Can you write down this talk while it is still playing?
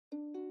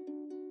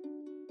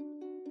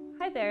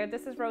Hi there,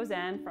 this is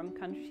Rosanne from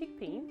Country Chic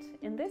Paint.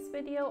 In this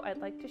video, I'd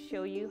like to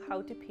show you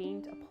how to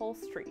paint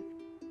upholstery.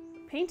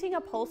 Painting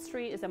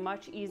upholstery is a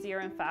much easier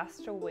and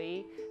faster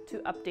way to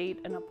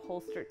update an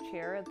upholstered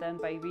chair than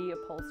by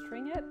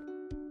reupholstering it.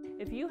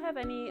 If you have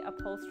any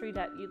upholstery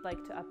that you'd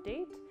like to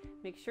update,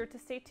 make sure to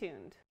stay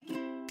tuned.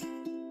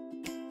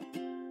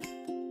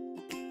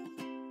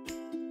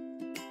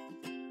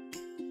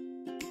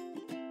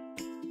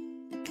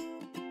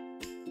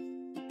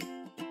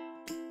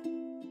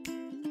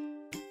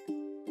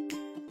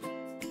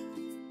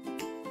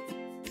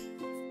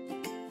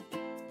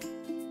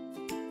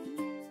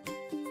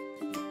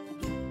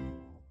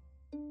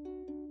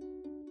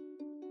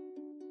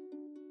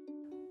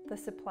 The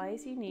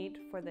supplies you need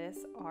for this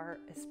are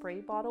a spray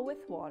bottle with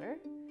water,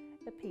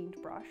 a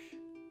paintbrush,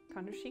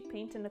 Country Chic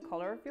paint in the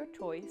color of your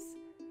choice,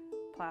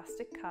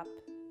 plastic cup,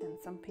 and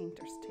some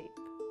painter's tape.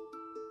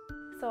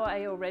 So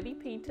I already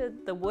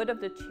painted the wood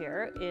of the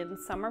chair in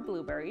Summer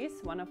Blueberries,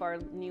 one of our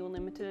new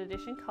limited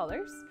edition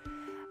colors.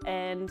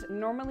 And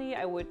normally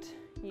I would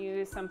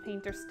use some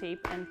painter's tape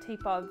and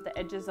tape off the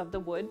edges of the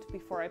wood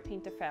before I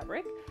paint the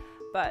fabric,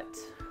 but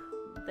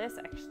this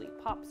actually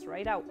pops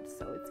right out,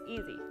 so it's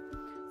easy.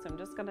 So I'm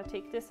just going to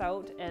take this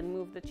out and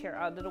move the chair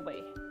out of the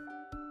way.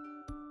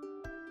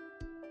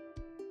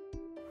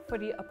 For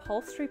the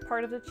upholstery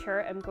part of the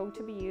chair, I'm going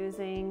to be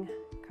using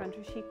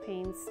Country Chic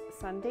Paint's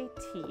Sunday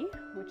Tea,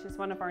 which is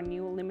one of our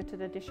new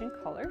limited edition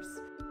colors.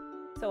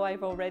 So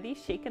I've already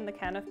shaken the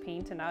can of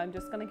paint and now I'm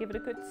just going to give it a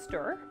good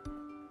stir.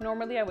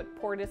 Normally I would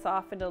pour this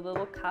off in a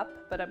little cup,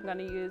 but I'm going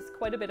to use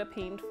quite a bit of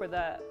paint for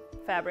the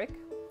fabric,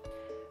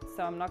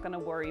 so I'm not going to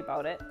worry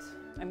about it.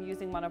 I'm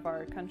using one of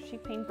our Country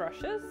Chic Paint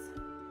brushes.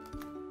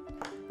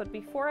 But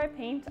before I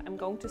paint, I'm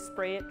going to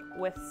spray it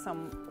with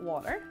some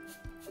water.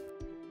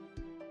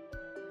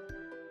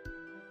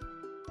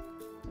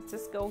 It's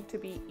just going to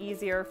be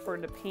easier for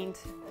the paint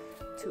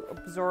to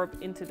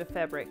absorb into the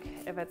fabric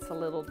if it's a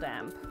little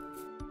damp.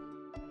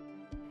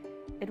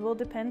 It will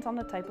depend on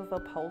the type of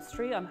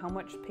upholstery on how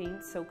much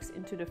paint soaks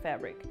into the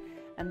fabric,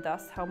 and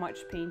thus how much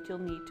paint you'll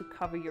need to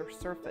cover your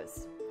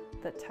surface.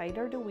 The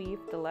tighter the weave,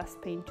 the less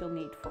paint you'll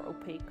need for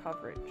opaque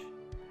coverage.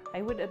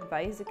 I would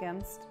advise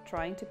against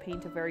trying to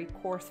paint a very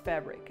coarse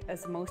fabric,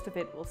 as most of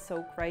it will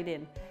soak right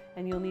in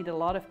and you'll need a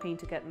lot of paint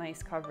to get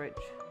nice coverage.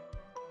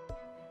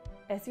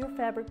 As your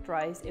fabric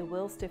dries, it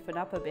will stiffen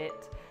up a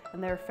bit,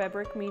 and there are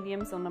fabric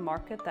mediums on the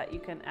market that you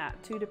can add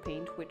to the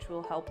paint, which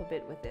will help a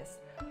bit with this.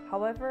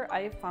 However, I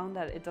have found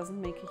that it doesn't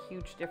make a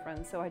huge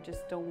difference, so I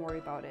just don't worry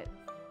about it.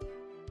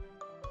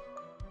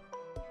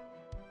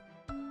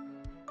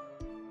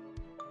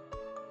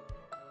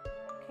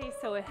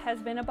 So it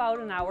has been about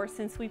an hour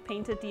since we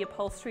painted the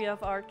upholstery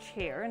of our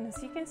chair, and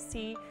as you can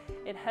see,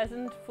 it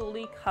hasn't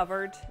fully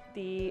covered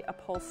the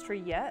upholstery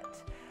yet.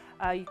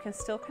 You can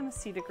still kind of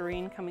see the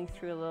green coming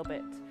through a little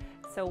bit.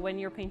 So when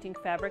you're painting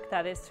fabric,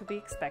 that is to be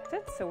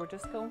expected. So we're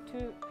just going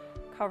to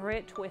cover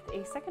it with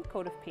a second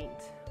coat of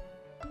paint.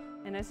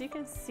 And as you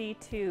can see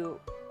too,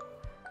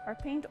 our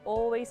paint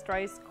always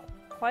dries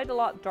quite a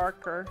lot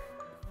darker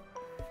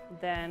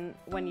than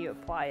when you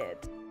apply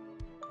it.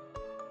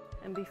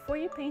 And before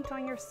you paint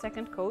on your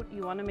second coat,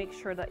 you want to make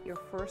sure that your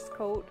first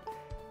coat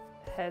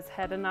has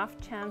had enough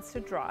chance to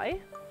dry.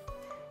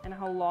 And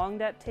how long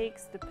that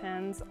takes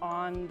depends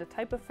on the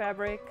type of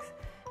fabric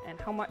and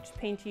how much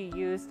paint you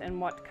used and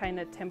what kind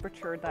of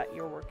temperature that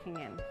you're working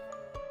in.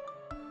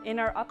 In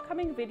our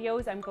upcoming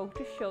videos, I'm going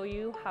to show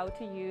you how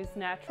to use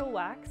natural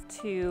wax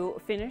to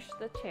finish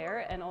the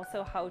chair and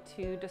also how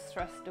to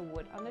distress the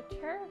wood on the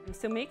chair.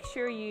 So make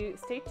sure you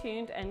stay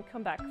tuned and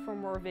come back for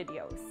more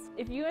videos.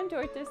 If you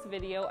enjoyed this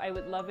video, I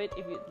would love it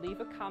if you'd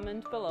leave a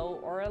comment below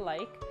or a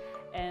like,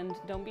 and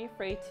don't be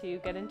afraid to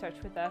get in touch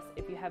with us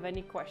if you have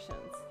any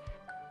questions.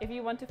 If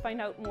you want to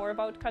find out more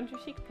about Country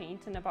Chic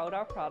Paint and about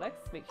our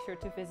products, make sure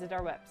to visit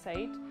our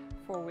website,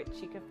 for which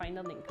you can find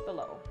a link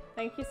below.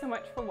 Thank you so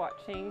much for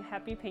watching.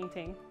 Happy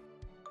painting!